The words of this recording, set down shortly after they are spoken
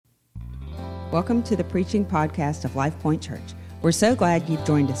Welcome to the preaching podcast of Life Point Church. We're so glad you've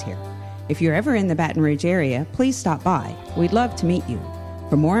joined us here. If you're ever in the Baton Rouge area, please stop by. We'd love to meet you.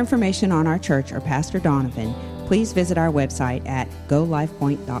 For more information on our church or Pastor Donovan, please visit our website at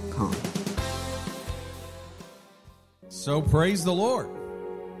golifepoint.com. So praise the Lord.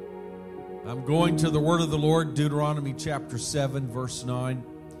 I'm going to the word of the Lord, Deuteronomy chapter 7, verse 9,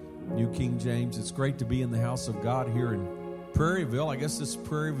 New King James. It's great to be in the house of God here in Prairieville. I guess this is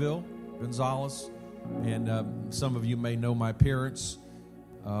Prairieville, Gonzales. And some of you may know my parents.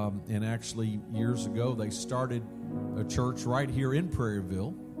 And actually, years ago, they started a church right here in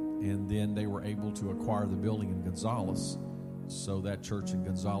Prairieville. And then they were able to acquire the building in Gonzales. So that church in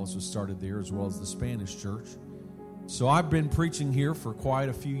Gonzales was started there, as well as the Spanish church. So I've been preaching here for quite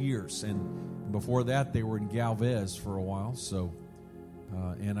a few years. And before that, they were in Galvez for a while. So,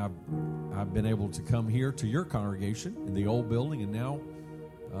 and I've been able to come here to your congregation in the old building and now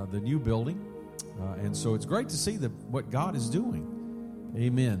the new building. And so it's great to see what God is doing.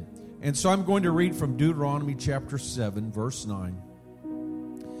 Amen. And so I'm going to read from Deuteronomy chapter 7, verse 9.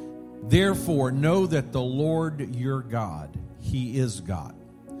 Therefore, know that the Lord your God, He is God,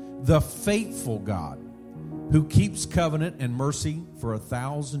 the faithful God, who keeps covenant and mercy for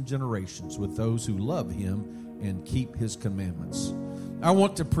 1,000 generations with those who love Him and keep His commandments. I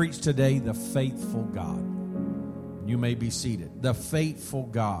want to preach today the faithful God. You may be seated. The faithful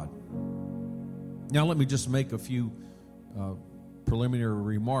God. Now let me just make a few preliminary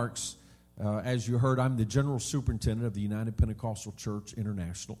remarks. As you heard, I'm the General Superintendent of the United Pentecostal Church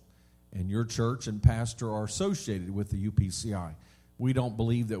International, and your church and pastor are associated with the UPCI. We don't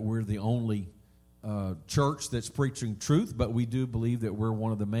believe that we're the only church that's preaching truth, but we do believe that we're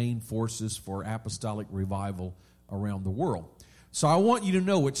one of the main forces for apostolic revival around the world. So I want you to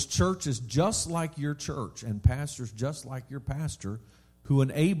know it's churches just like your church and pastors just like your pastor who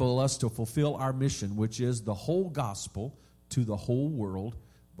enable us to fulfill our mission, which is the whole gospel to the whole world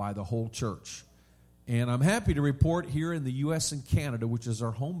by the whole church. And I'm happy to report here in the U.S. and Canada, which is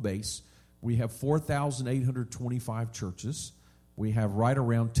our home base, we have 4,825 churches. We have right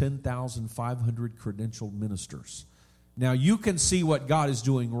around 10,500 credentialed ministers. Now, you can see what God is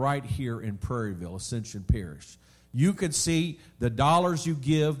doing right here in Prairieville, Ascension Parish. You can see the dollars you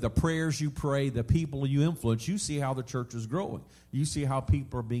give, the prayers you pray, the people you influence. You see how the church is growing. You see how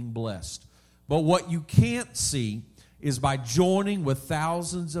people are being blessed. But what you can't see is by joining with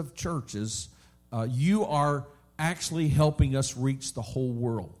thousands of churches, you are actually helping us reach the whole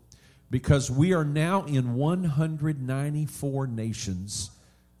world. Because we are now in 194 nations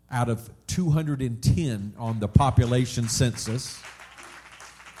out of 210 on the population census,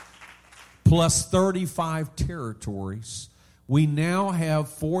 plus 35 territories. We now have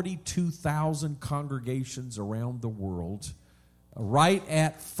 42,000 congregations around the world, right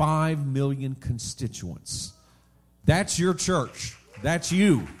at 5 million constituents. That's your church. That's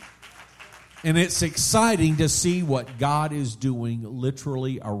you. And it's exciting to see what God is doing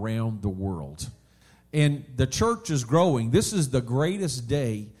literally around the world. And the church is growing. This is the greatest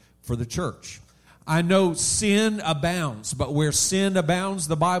day for the church. I know sin abounds, but where sin abounds,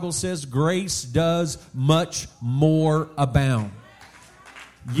 the Bible says grace does much more abound.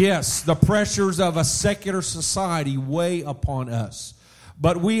 Yes, the pressures of a secular society weigh upon us,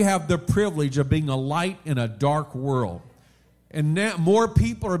 but we have the privilege of being a light in a dark world. And now more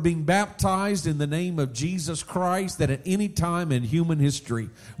people are being baptized in the name of Jesus Christ than at any time in human history.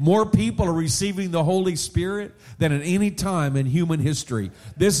 More people are receiving the Holy Spirit than at any time in human history.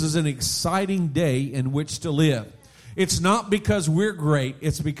 This is an exciting day in which to live. It's not because we're great,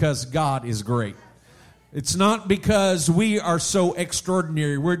 it's because God is great. It's not because we are so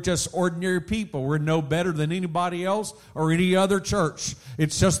extraordinary. We're just ordinary people. We're no better than anybody else or any other church.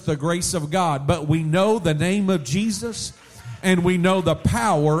 It's just the grace of God. But we know the name of Jesus, and we know the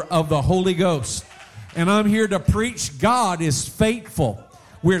power of the Holy Ghost. And I'm here to preach God is faithful.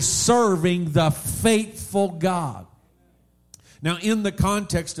 We're serving the faithful God. Now, in the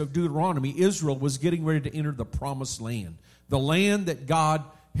context of Deuteronomy, Israel was getting ready to enter the promised land, the land that God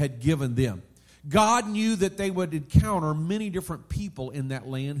had given them. God knew that they would encounter many different people in that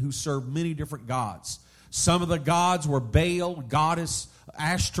land who served many different gods. Some of the gods were Baal, goddess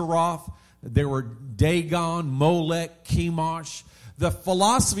Ashtaroth. There were Dagon, Molech, Chemosh. The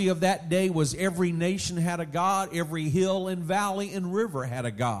philosophy of that day was every nation had a god, every hill and valley and river had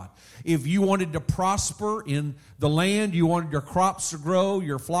a god. If you wanted to prosper in the land, you wanted your crops to grow,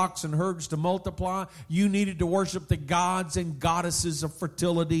 your flocks and herds to multiply, you needed to worship the gods and goddesses of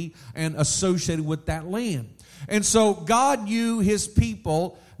fertility and associated with that land. And so God knew His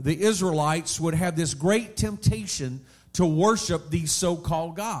people, the Israelites, would have this great temptation to worship these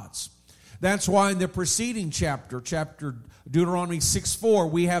so-called gods. That's why in the preceding chapter Deuteronomy 6:4,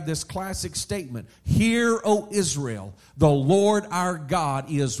 we have this classic statement, "Hear, O Israel, the Lord our God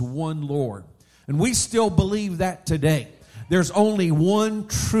is one Lord." And we still believe that today. There's only one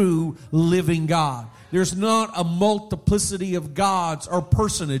true living God. There's not a multiplicity of gods or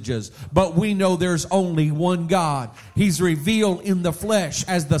personages, but we know there's only one God. He's revealed in the flesh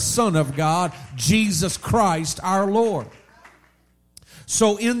as the Son of God, Jesus Christ our Lord.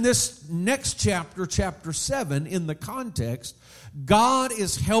 So in this next chapter, chapter 7, in the context, God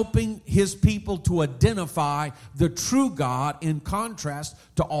is helping His people to identify the true God in contrast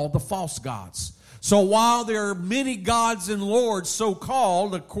to all the false gods. So while there are many gods and lords,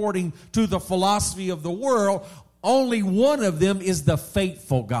 so-called, according to the philosophy of the world, only one of them is the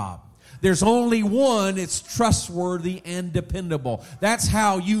faithful God. There's only one, it's trustworthy and dependable. That's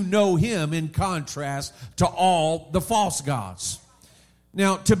how you know Him in contrast to all the false gods.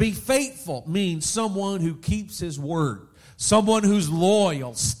 Now, to be faithful means someone who keeps his word. Someone who's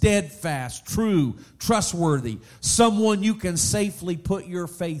loyal, steadfast, true, trustworthy. Someone you can safely put your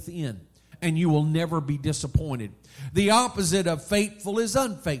faith in, and you will never be disappointed. The opposite of faithful is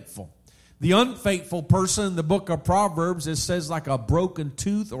unfaithful. The unfaithful person in the book of Proverbs, it says like a broken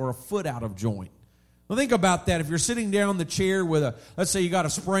tooth or a foot out of joint. Well, think about that. If you're sitting down in the chair with let's say you got a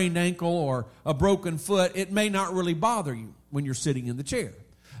sprained ankle or a broken foot, it may not really bother you when you're sitting in the chair.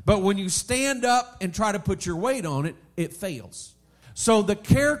 But when you stand up and try to put your weight on it, it fails. So the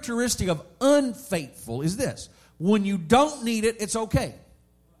characteristic of unfaithful is this. When you don't need it, it's okay.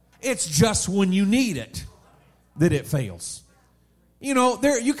 It's just when you need it that it fails. You know,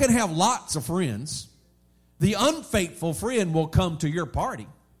 you can have lots of friends. The unfaithful friend will come to your party.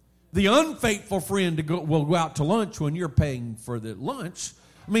 The unfaithful friend will go out to lunch when you're paying for the lunch.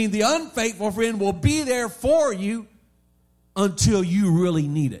 I mean, the unfaithful friend will be there for you until you really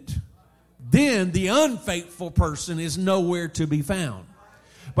need it. Then the unfaithful person is nowhere to be found.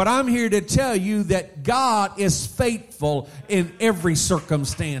 But I'm here to tell you that God is faithful in every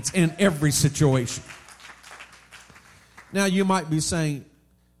circumstance, in every situation. Now, you might be saying,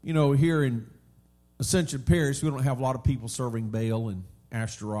 you know, here in Ascension Parish, we don't have a lot of people serving Baal and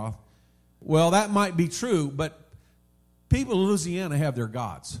Ashtaroth. Well, that might be true, but people in Louisiana have their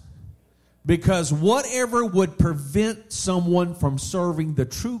gods. Because whatever would prevent someone from serving the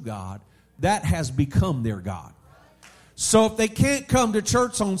true God, that has become their God. So if they can't come to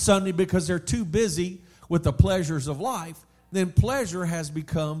church on Sunday because they're too busy with the pleasures of life, then pleasure has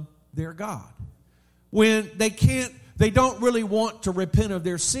become their God. When they don't really want to repent of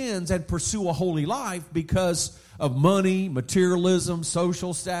their sins and pursue a holy life because of money, materialism,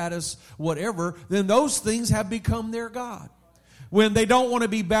 social status, whatever, then those things have become their God. When they don't want to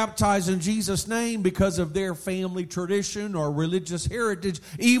be baptized in Jesus' name because of their family tradition or religious heritage,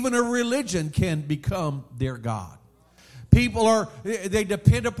 even a religion can become their God. People they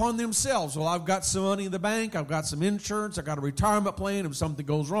depend upon themselves. Well, I've got some money in the bank. I've got some insurance. I've got a retirement plan. If something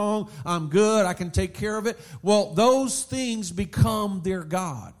goes wrong, I'm good. I can take care of it. Well, those things become their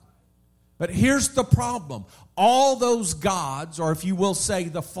God. But here's the problem. All those gods, or if you will say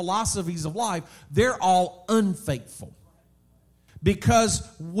the philosophies of life, they're all unfaithful. Because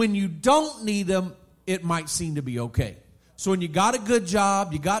when you don't need them, it might seem to be okay. So when you got a good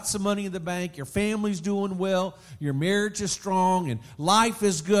job, you got some money in the bank, your family's doing well, your marriage is strong, and life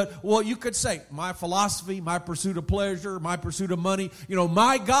is good. Well, you could say, my philosophy, my pursuit of pleasure, my pursuit of money,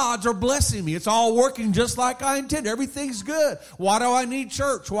 my gods are blessing me. It's all working just like I intended. Everything's good. Why do I need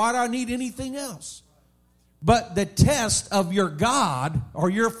church? Why do I need anything else? But the test of your God or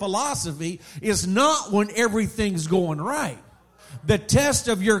your philosophy is not when everything's going right. The test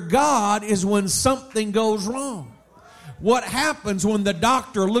of your God is when something goes wrong. What happens when the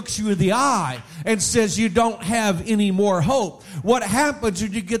doctor looks you in the eye and says you don't have any more hope? What happens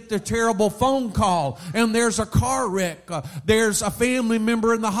when you get the terrible phone call and there's a car wreck? There's a family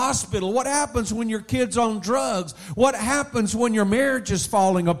member in the hospital. What happens when your kid's on drugs? What happens when your marriage is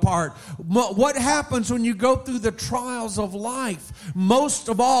falling apart? What happens when you go through the trials of life? Most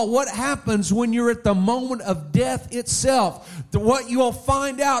of all, what happens when you're at the moment of death itself? What you'll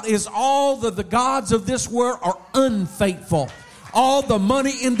find out is all the gods of this world are unfaithful. All the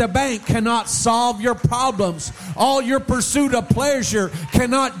money in the bank cannot solve your problems. All your pursuit of pleasure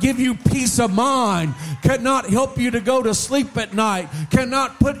cannot give you peace of mind, cannot help you to go to sleep at night,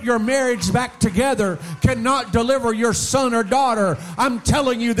 cannot put your marriage back together, cannot deliver your son or daughter. I'm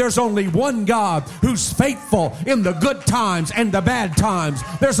telling you, there's only one God who's faithful in the good times and the bad times.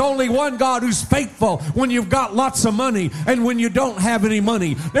 There's only one God who's faithful when you've got lots of money and when you don't have any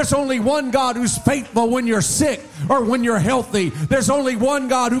money. There's only one God who's faithful when you're sick or when you're healthy. There's only one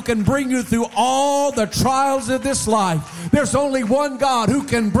God who can bring you through all the trials of this life. There's only one God who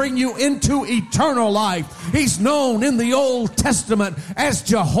can bring you into eternal life. He's known in the Old Testament as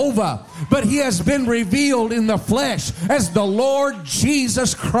Jehovah, but he has been revealed in the flesh as the Lord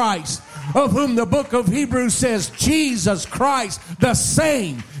Jesus Christ, of whom the book of Hebrews says, Jesus Christ, the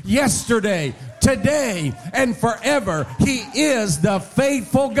same yesterday, today, and forever. He is the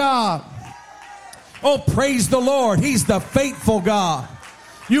faithful God. Oh, praise the Lord. He's the faithful God.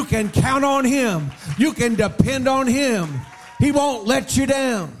 You can count on him. You can depend on him. He won't let you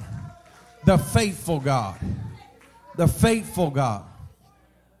down. The faithful God. The faithful God.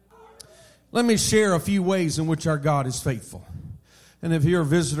 Let me share a few ways in which our God is faithful. And if you're a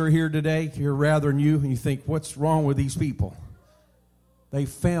visitor here today, you're rather new, and you think, what's wrong with these people? They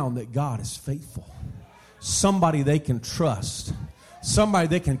found that God is faithful. Somebody they can trust. Somebody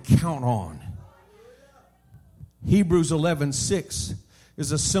they can count on. Hebrews 11:6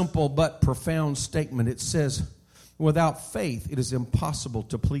 is a simple but profound statement. It says, without faith it is impossible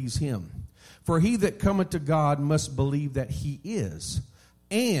to please him. For he that cometh to God must believe that he is,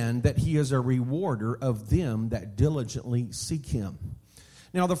 and that he is a rewarder of them that diligently seek him.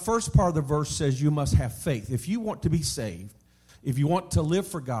 Now, the first part of the verse says you must have faith. If you want to be saved, if you want to live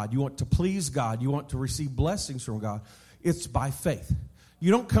for God, you want to please God, you want to receive blessings from God, it's by faith. You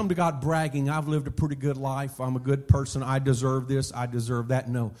don't come to God bragging, I've lived a pretty good life, I'm a good person, I deserve this, I deserve that.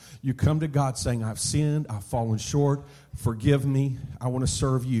 No, you come to God saying, I've sinned, I've fallen short, forgive me, I want to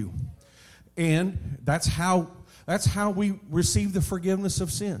serve you. And that's how we receive the forgiveness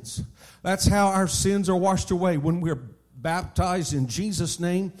of sins. That's how our sins are washed away. When we're baptized in Jesus'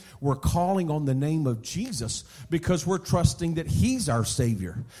 name, we're calling on the name of Jesus because we're trusting that he's our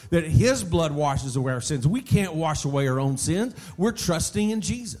Savior, that his blood washes away our sins. We can't wash away our own sins. We're trusting in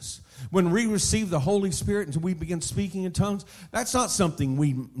Jesus. When we receive the Holy Spirit and we begin speaking in tongues, that's not something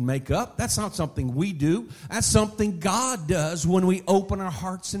we make up. That's not something we do. That's something God does when we open our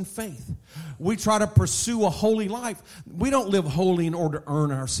hearts in faith. We try to pursue a holy life. We don't live holy in order to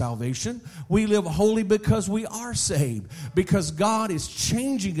earn our salvation. We live holy because we are saved, because God is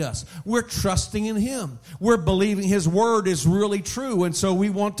changing us. We're trusting in him. We're believing his word is really true, and so we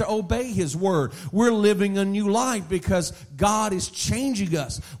want to obey his word. We're living a new life because God is changing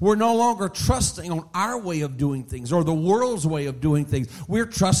us. We're no longer trusting on our way of doing things or the world's way of doing things. We're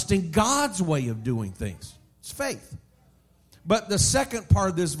trusting God's way of doing things. It's faith. But the second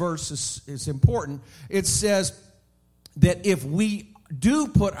part of this verse is important. It says that if we do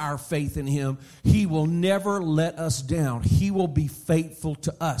put our faith in him, he will never let us down. He will be faithful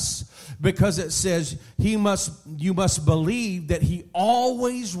to us. Because it says you must believe that he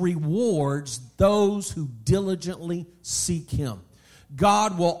always rewards those who diligently seek him.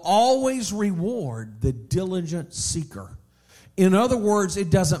 God will always reward the diligent seeker. In other words, it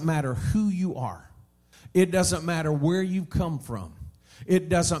doesn't matter who you are. It doesn't matter where you've come from. It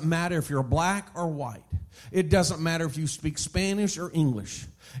doesn't matter if you're black or white. It doesn't matter if you speak Spanish or English.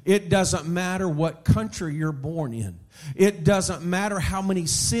 It doesn't matter what country you're born in. It doesn't matter how many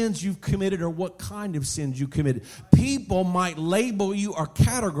sins you've committed or what kind of sins you committed. People might label you or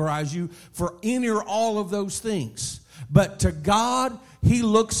categorize you for any or all of those things. But to God, he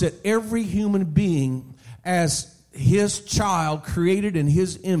looks at every human being as his child created in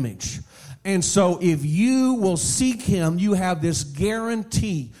his image. And so if you will seek him, you have this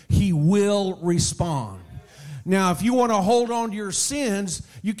guarantee he will respond. Now, if you want to hold on to your sins,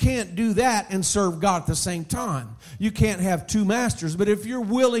 you can't do that and serve God at the same time. You can't have two masters. But if you're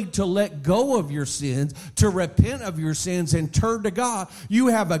willing to let go of your sins, to repent of your sins and turn to God, you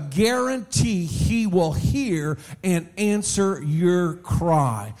have a guarantee he will hear and answer your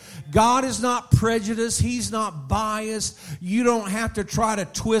cry. God is not prejudiced. He's not biased. You don't have to try to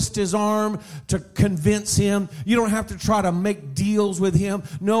twist his arm to convince him. You don't have to try to make deals with him.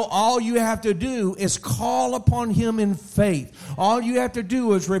 No, all you have to do is call upon him in faith. All you have to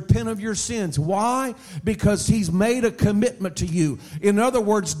do is repent of your sins. Why? Because he's made a commitment to you. In other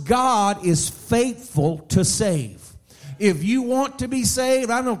words, God is faithful to save. If you want to be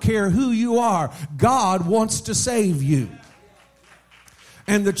saved, I don't care who you are, God wants to save you.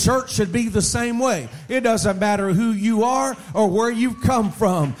 And the church should be the same way. It doesn't matter who you are or where you've come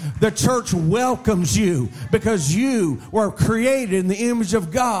from. The church welcomes you because you were created in the image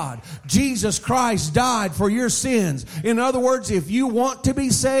of God. Jesus Christ died for your sins. In other words, if you want to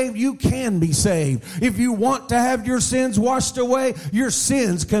be saved, you can be saved. If you want to have your sins washed away, your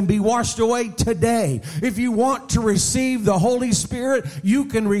sins can be washed away today. If you want to receive the Holy Spirit, you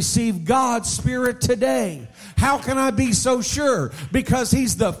can receive God's Spirit today. How can I be so sure? Because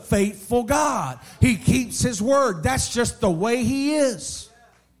He's the faithful God. He keeps His word. That's just the way He is.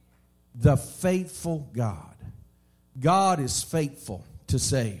 The faithful God. God is faithful to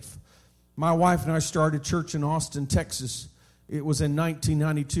save. My wife and I started church in Austin, Texas. It was in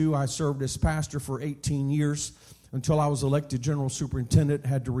 1992. I served as pastor for 18 years until I was elected general superintendent,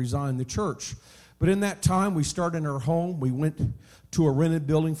 had to resign the church. But in that time, we started in our home. We went to a rented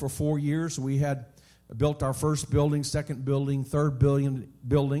building for 4 years. We had built our first building, second building, third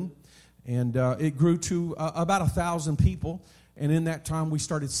building, and it grew to about 1,000 people. And in that time, we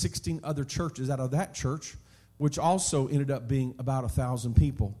started 16 other churches out of that church, which also ended up being about 1,000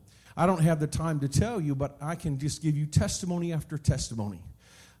 people. I don't have the time to tell you, but I can just give you testimony after testimony.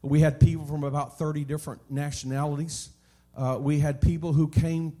 We had people from about 30 different nationalities. We had people who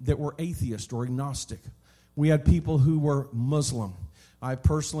came that were atheist or agnostic. We had people who were Muslim. I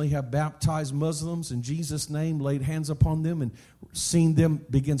personally have baptized Muslims in Jesus' name, laid hands upon them, and seen them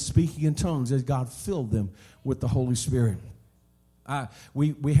begin speaking in tongues as God filled them with the Holy Spirit.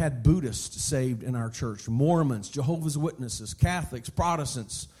 We had Buddhists saved in our church, Mormons, Jehovah's Witnesses, Catholics,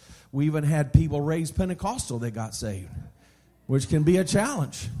 Protestants. We even had people raised Pentecostal that got saved, which can be a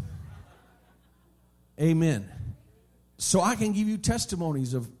challenge. Amen. So I can give you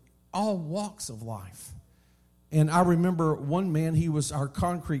testimonies of all walks of life. And I remember one man, he was our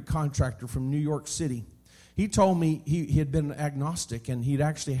concrete contractor from New York City. He told me he had been agnostic, and he'd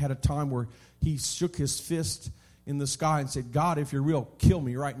actually had a time where he shook his fist in the sky and said, God, if you're real, kill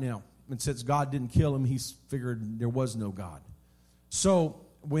me right now. And since God didn't kill him, he figured there was no God. So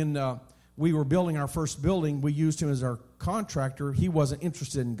when we were building our first building, we used him as our contractor. He wasn't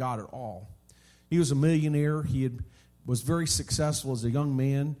interested in God at all. He was a millionaire. Was very successful as a young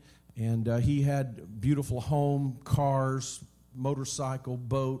man, and he had beautiful home, cars, motorcycle,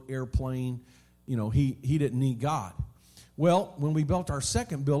 boat, airplane. You know, he didn't need God. Well, when we built our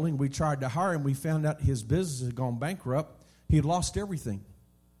second building, we tried to hire him. We found out his business had gone bankrupt. He had lost everything.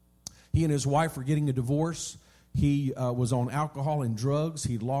 He and his wife were getting a divorce. He was on alcohol and drugs.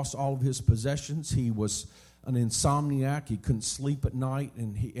 He'd lost all of his possessions. He was an insomniac. He couldn't sleep at night,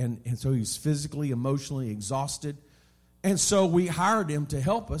 and so he was physically, emotionally exhausted. And so we hired him to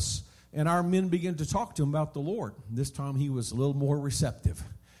help us, and our men began to talk to him about the Lord. This time he was a little more receptive.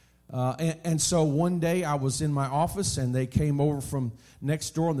 And so one day I was in my office, and they came over from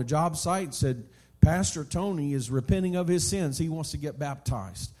next door on the job site and said, Pastor Tony is repenting of his sins. He wants to get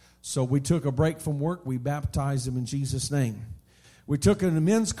baptized. So we took a break from work. We baptized him in Jesus' name. We took him to the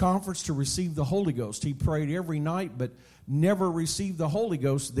men's conference to receive the Holy Ghost. He prayed every night, but never received the Holy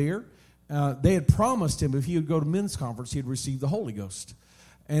Ghost there. They had promised him if he would go to men's conference, he'd receive the Holy Ghost.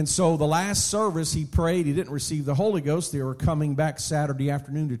 And so the last service he prayed, he didn't receive the Holy Ghost. They were coming back Saturday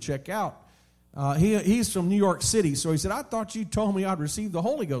afternoon to check out. He's from New York City, so he said, I thought you told me I'd receive the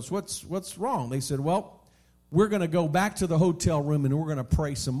Holy Ghost. What's wrong? They said, well, we're going to go back to the hotel room and we're going to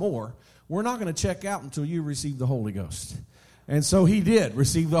pray some more. We're not going to check out until you receive the Holy Ghost. And so he did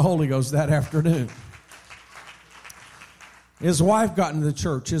receive the Holy Ghost that afternoon. His wife got into the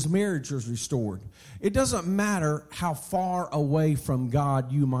church. His marriage was restored. It doesn't matter how far away from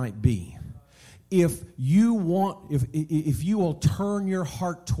God you might be. If you will turn your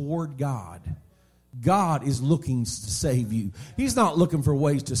heart toward God, God is looking to save you. He's not looking for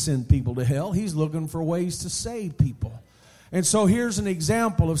ways to send people to hell. He's looking for ways to save people. And so here's an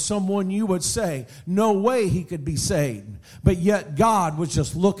example of someone you would say, no way he could be saved. But yet God was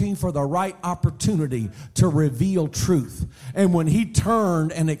just looking for the right opportunity to reveal truth. And when he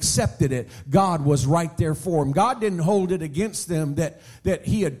turned and accepted it, God was right there for him. God didn't hold it against them that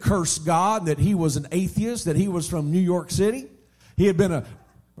he had cursed God, that he was an atheist, that he was from New York City. He had been a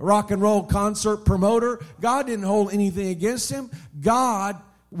rock and roll concert promoter. God didn't hold anything against him. God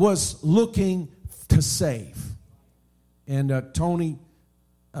was looking to save. And Tony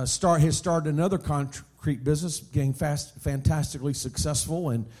has started another concrete business, getting fantastically successful,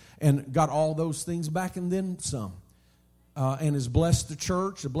 and got all those things back and then some. And has blessed the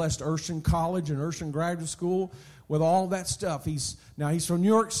church, blessed Urshan College and Urshan Graduate School with all that stuff. He's from New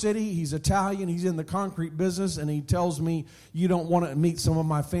York City. He's Italian. He's in the concrete business, and he tells me, you don't want to meet some of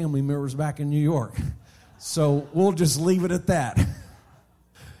my family members back in New York. So we'll just leave it at that.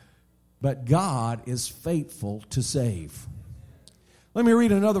 But God is faithful to save. Let me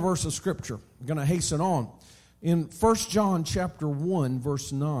read another verse of Scripture. I'm going to hasten on. In 1 John chapter 1,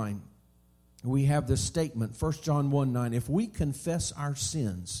 verse 9, we have this statement, 1 John 1:9. If we confess our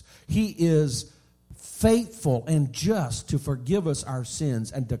sins, He is faithful and just to forgive us our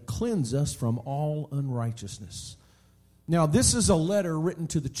sins and to cleanse us from all unrighteousness. Now, this is a letter written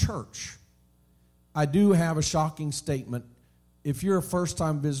to the church. I do have a shocking statement. If you're a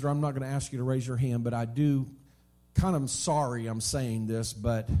first-time visitor, I'm not going to ask you to raise your hand, but I do kind of sorry I'm saying this,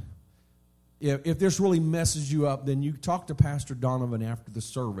 but if this really messes you up, then you talk to Pastor Donovan after the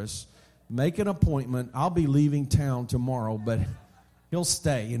service. Make an appointment. I'll be leaving town tomorrow, but he'll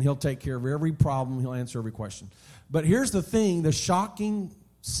stay, and he'll take care of every problem. He'll answer every question. But here's the thing, the shocking,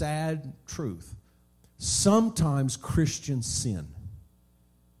 sad truth. Sometimes Christians sin.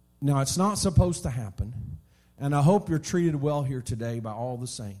 Now, it's not supposed to happen, and I hope you're treated well here today by all the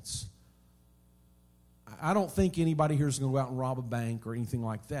saints. I don't think anybody here is going to go out and rob a bank or anything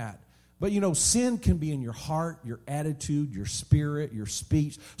like that. But, sin can be in your heart, your attitude, your spirit, your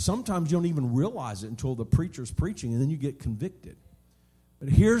speech. Sometimes you don't even realize it until the preacher's preaching, and then you get convicted. But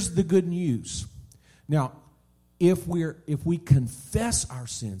here's the good news. Now, if we confess our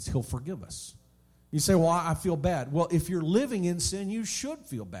sins, He'll forgive us. You say, well, I feel bad. Well, if you're living in sin, you should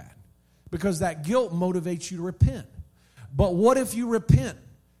feel bad because that guilt motivates you to repent. But what if you repent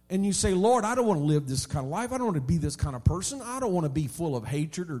and you say, Lord, I don't want to live this kind of life. I don't want to be this kind of person. I don't want to be full of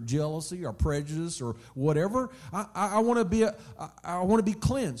hatred or jealousy or prejudice or whatever. I want to be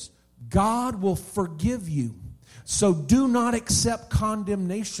cleansed. God will forgive you. So do not accept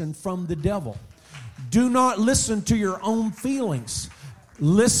condemnation from the devil. Do not listen to your own feelings.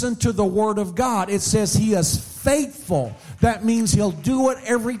 Listen to the Word of God. It says He is faithful. That means He'll do it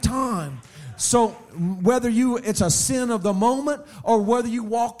every time. So whether it's a sin of the moment or whether you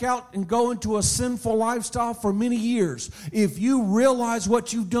walk out and go into a sinful lifestyle for many years, if you realize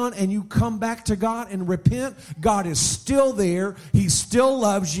what you've done and you come back to God and repent, God is still there. He still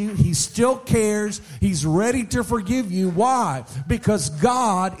loves you. He still cares. He's ready to forgive you. Why? Because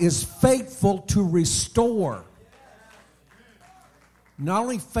God is faithful to restore. Not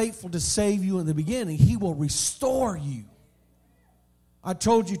only faithful to save you in the beginning, He will restore you. I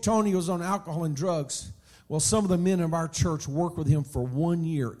told you Tony was on alcohol and drugs. Well, some of the men of our church worked with him for 1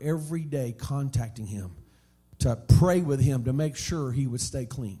 year, every day contacting him to pray with him to make sure he would stay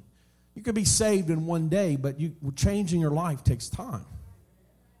clean. You could be saved in one day, but changing your life takes time.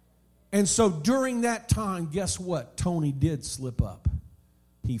 And so during that time, guess what? Tony did slip up.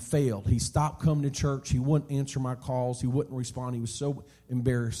 He failed. He stopped coming to church. He wouldn't answer my calls. He wouldn't respond. He was so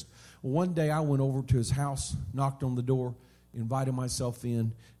embarrassed. One day I went over to his house, knocked on the door, invited myself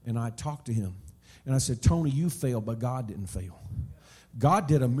in, and I talked to him. And I said, Tony, you failed, but God didn't fail. God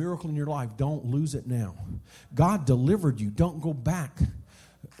did a miracle in your life. Don't lose it now. God delivered you. Don't go back.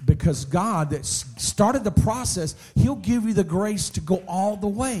 Because God that started the process, He'll give you the grace to go all the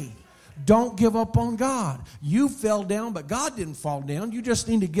way. Don't give up on God. You fell down, but God didn't fall down. You just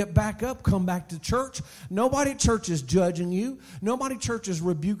need to get back up, come back to church. Nobody at church is judging you. Nobody at church is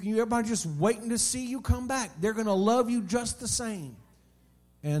rebuking you. Everybody's just waiting to see you come back. They're going to love you just the same.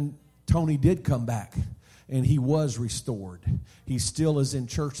 And Tony did come back, and he was restored. He still is in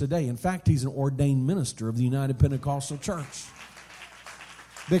church today. In fact, he's an ordained minister of the United Pentecostal Church.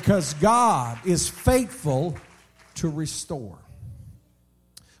 Because God is faithful to restore.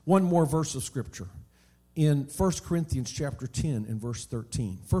 One more verse of Scripture in 1 Corinthians chapter 10 and verse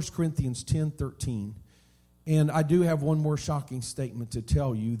 13. 1 Corinthians 10:13. And I do have one more shocking statement to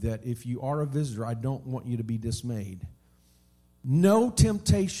tell you that if you are a visitor, I don't want you to be dismayed. No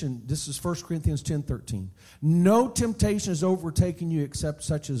temptation, this is 1 Corinthians 10:13. No temptation has overtaken you except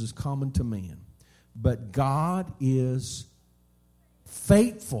such as is common to man. But God is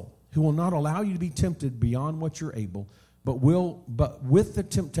faithful, who will not allow you to be tempted beyond what you're able, but with the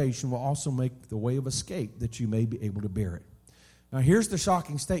temptation will also make the way of escape that you may be able to bear it. Now here's the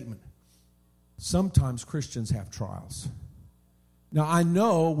shocking statement. Sometimes Christians have trials. Now I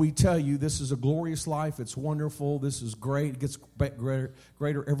know we tell you this is a glorious life, it's wonderful, this is great, it gets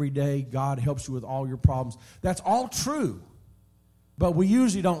greater every day, God helps you with all your problems. That's all true. But we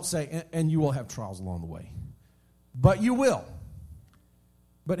usually don't say, and you will have trials along the way. But you will.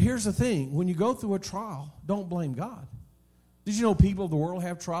 But here's the thing, when you go through a trial, don't blame God. Did you know people of the world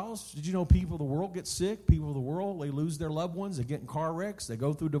have trials? Did you know people of the world get sick? People of the world, they lose their loved ones. They get in car wrecks. They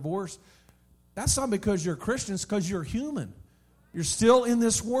go through divorce. That's not because you're Christians, because you're human. You're still in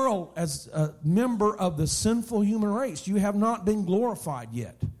this world as a member of the sinful human race. You have not been glorified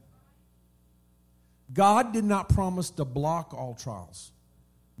yet. God did not promise to block all trials,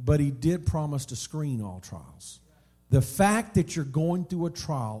 but He did promise to screen all trials. The fact that you're going through a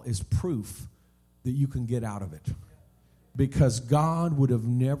trial is proof that you can get out of it. Because God would have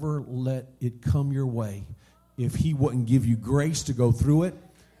never let it come your way if He wouldn't give you grace to go through it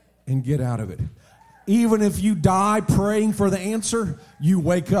and get out of it. Even if you die praying for the answer, you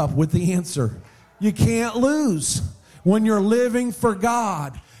wake up with the answer. You can't lose. When you're living for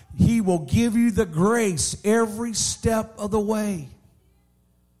God, He will give you the grace every step of the way.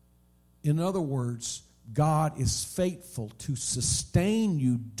 In other words, God is faithful to sustain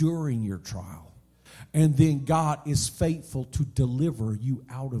you during your trial. And then God is faithful to deliver you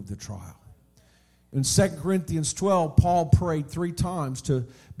out of the trial. In 2 Corinthians 12, Paul prayed 3 times to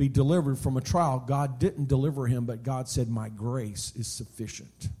be delivered from a trial. God didn't deliver him, but God said, my grace is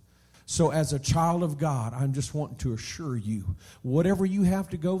sufficient. So as a child of God, I'm just wanting to assure you, whatever you have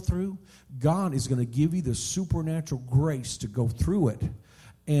to go through, God is going to give you the supernatural grace to go through it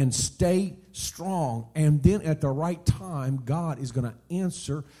and stay strong. And then at the right time, God is going to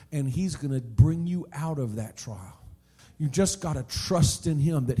answer, and He's going to bring you out of that trial. You just got to trust in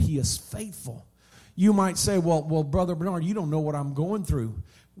Him that He is faithful. You might say, well, Brother Bernard, you don't know what I'm going through.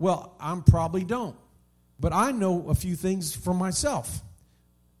 Well, I probably don't. But I know a few things for myself.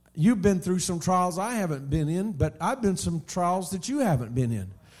 You've been through some trials I haven't been in, but I've been some trials that you haven't been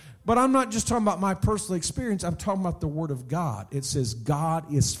in. But I'm not just talking about my personal experience. I'm talking about the Word of God. It says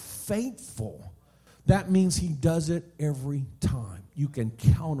God is faithful. That means He does it every time. You can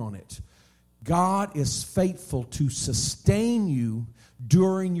count on it. God is faithful to sustain you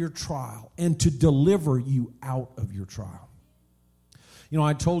during your trial and to deliver you out of your trial. You know,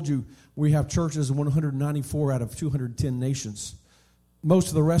 I told you we have churches in 194 out of 210 nations. Most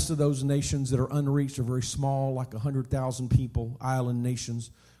of the rest of those nations that are unreached are very small, like 100,000 people, island nations,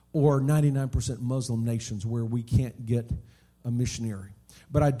 or 99% Muslim nations where we can't get a missionary.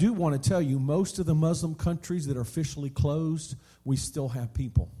 But I do want to tell you, most of the Muslim countries that are officially closed, we still have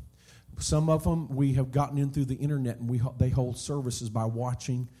people. Some of them we have gotten in through the internet, and they hold services by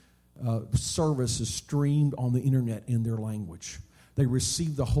watching services streamed on the internet in their language. They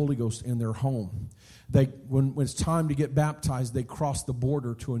receive the Holy Ghost in their home. When it's time to get baptized, they cross the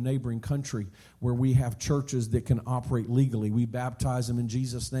border to a neighboring country where we have churches that can operate legally. We baptize them in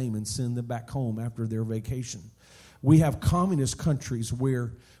Jesus' name and send them back home after their vacation. We have communist countries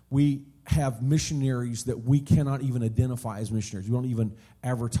where we have missionaries that we cannot even identify as missionaries. We don't even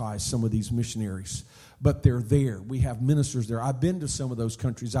advertise some of these missionaries, but they're there. We have ministers there. I've been to some of those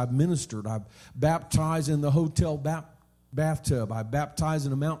countries. I've ministered. I've baptized in the hotel bathtub. I baptized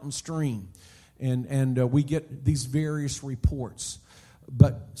in a mountain stream. And we get these various reports.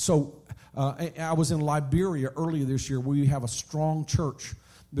 But so I was in Liberia earlier this year. We have a strong church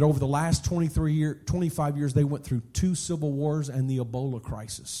that over the last 25 years, they went through 2 civil wars and the Ebola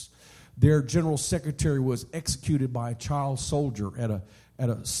crisis. Their general secretary was executed by a child soldier at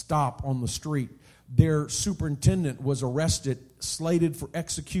a stop on the street. Their superintendent was arrested, slated for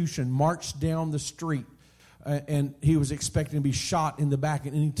execution, marched down the street, and he was expecting to be shot in the back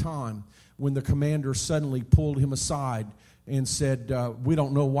at any time, when the commander suddenly pulled him aside and said, we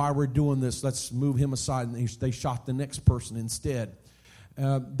don't know why we're doing this. Let's move him aside. And they shot the next person instead.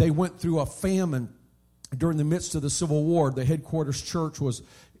 They went through a famine during the midst of the Civil War. The headquarters church was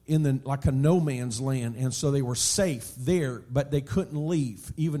in like a no man's land, and so they were safe there, but they couldn't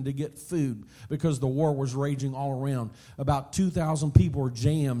leave even to get food because the war was raging all around. About 2,000 people were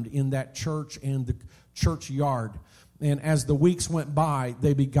jammed in that church and the churchyard. And as the weeks went by,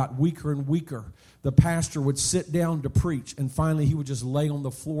 they got weaker and weaker. The pastor would sit down to preach, and finally he would just lay on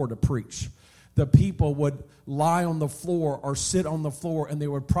the floor to preach. The people would lie on the floor or sit on the floor, and they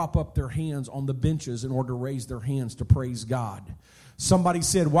would prop up their hands on the benches in order to raise their hands to praise God. Somebody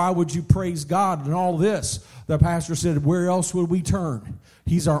said, why would you praise God in all this? The pastor said, where else would we turn?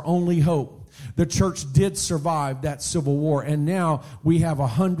 He's our only hope. The church did survive that civil war, and now we have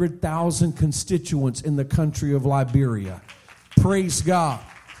 100,000 constituents in the country of Liberia. Praise God.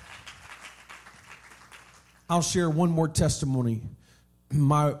 I'll share one more testimony.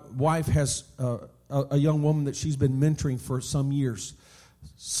 My wife has a young woman that she's been mentoring for some years.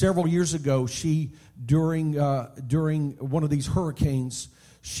 Several years ago, during one of these hurricanes,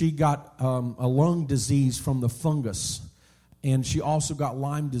 she got a lung disease from the fungus. And she also got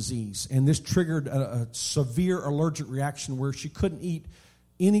Lyme disease. And this triggered a severe allergic reaction where she couldn't eat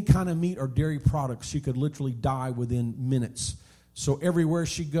any kind of meat or dairy products. She could literally die within minutes. So everywhere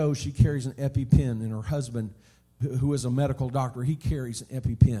she goes, she carries an EpiPen. And her husband, who is a medical doctor, he carries an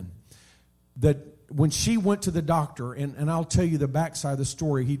EpiPen. That when she went to the doctor, and I'll tell you the backside of the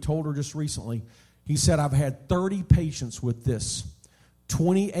story, he told her just recently, he said, I've had 30 patients with this.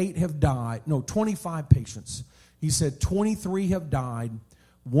 28 have died. No, 25 patients. He said 23 have died,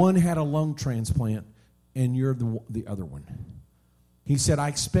 1 had a lung transplant, and you're the other one. He said, I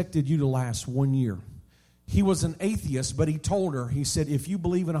expected you to last 1 year. He was an atheist, but he told her, he said, if you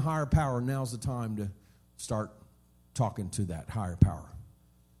believe in a higher power, now's the time to start talking to that higher power.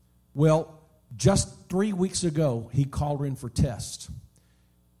 Well, just 3 weeks ago, he called her in for tests.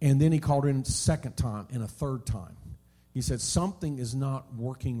 And then he called in a second time and a third time. He said, something is not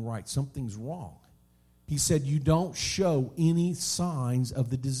working right. Something's wrong. He said, you don't show any signs of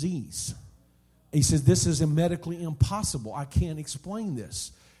the disease. He says, this is medically impossible. I can't explain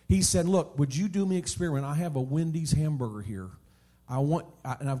this. He said, look, would you do me an experiment? I have a Wendy's hamburger here.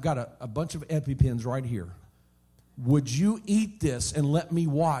 And I've got a bunch of EpiPens right here. Would you eat this and let me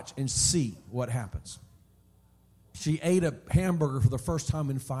watch and see what happens? She ate a hamburger for the first time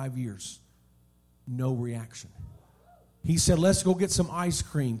in 5 years. No reaction. He said, let's go get some ice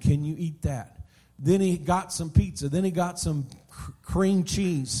cream. Can you eat that? Then he got some pizza. Then he got some cream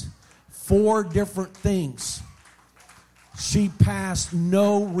cheese. 4 different things. She passed,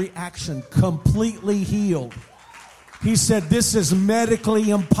 no reaction, completely healed. He said, this is medically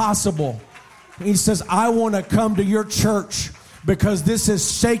impossible. He says, I want to come to your church because this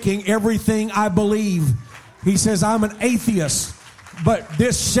is shaking everything I believe. He says, I'm an atheist, but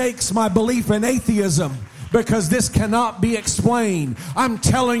this shakes my belief in atheism because this cannot be explained. I'm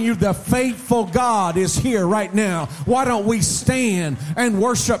telling you, the faithful God is here right now. Why don't we stand and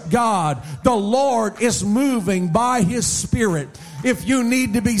worship God? The Lord is moving by His Spirit. If you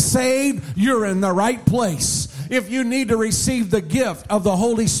need to be saved, you're in the right place. If you need to receive the gift of the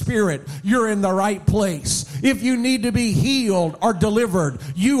Holy Spirit, you're in the right place. If you need to be healed or delivered,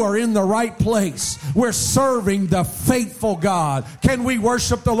 you are in the right place. We're serving the faithful God. Can we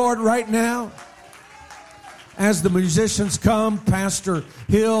worship the Lord right now? As the musicians come, Pastor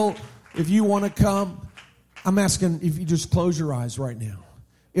Hill, if you want to come, I'm asking if you just close your eyes right now.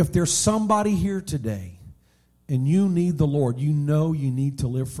 If there's somebody here today and you need the Lord, you know you need to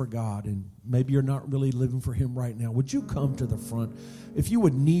live for God, and maybe you're not really living for Him right now, would you come to the front? If you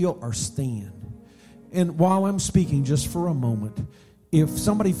would kneel or stand. And while I'm speaking, just for a moment, if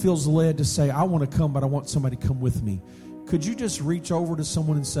somebody feels led to say, I want to come, but I want somebody to come with me, could you just reach over to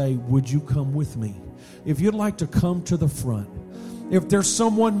someone and say, would you come with me? If you'd like to come to the front. If there's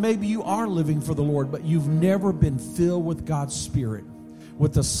someone, maybe you are living for the Lord, but you've never been filled with God's Spirit,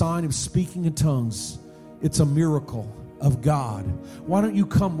 with the sign of speaking in tongues, it's a miracle of God. Why don't you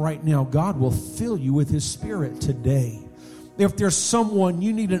come right now? God will fill you with His Spirit today. If there's someone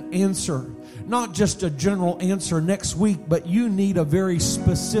you need an answer, not just a general answer next week, but you need a very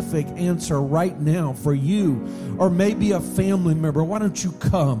specific answer right now for you, or maybe a family member, why don't you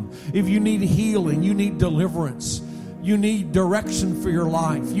come? If you need healing, you need deliverance, you need direction for your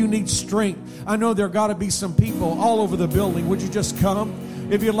life, you need strength. I know there got to be some people all over the building. Would you just come?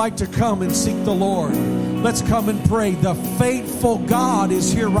 If you'd like to come and seek the Lord, let's come and pray. The faithful God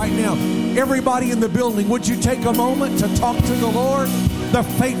is here right now. Everybody in the building, would you take a moment to talk to the Lord? The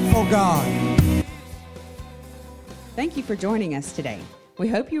faithful God. Thank you for joining us today. We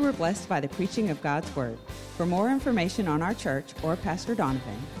hope you were blessed by the preaching of God's Word. For more information on our church or Pastor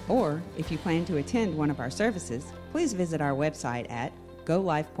Donovan, or if you plan to attend one of our services, please visit our website at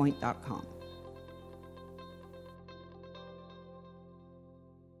golifepoint.com.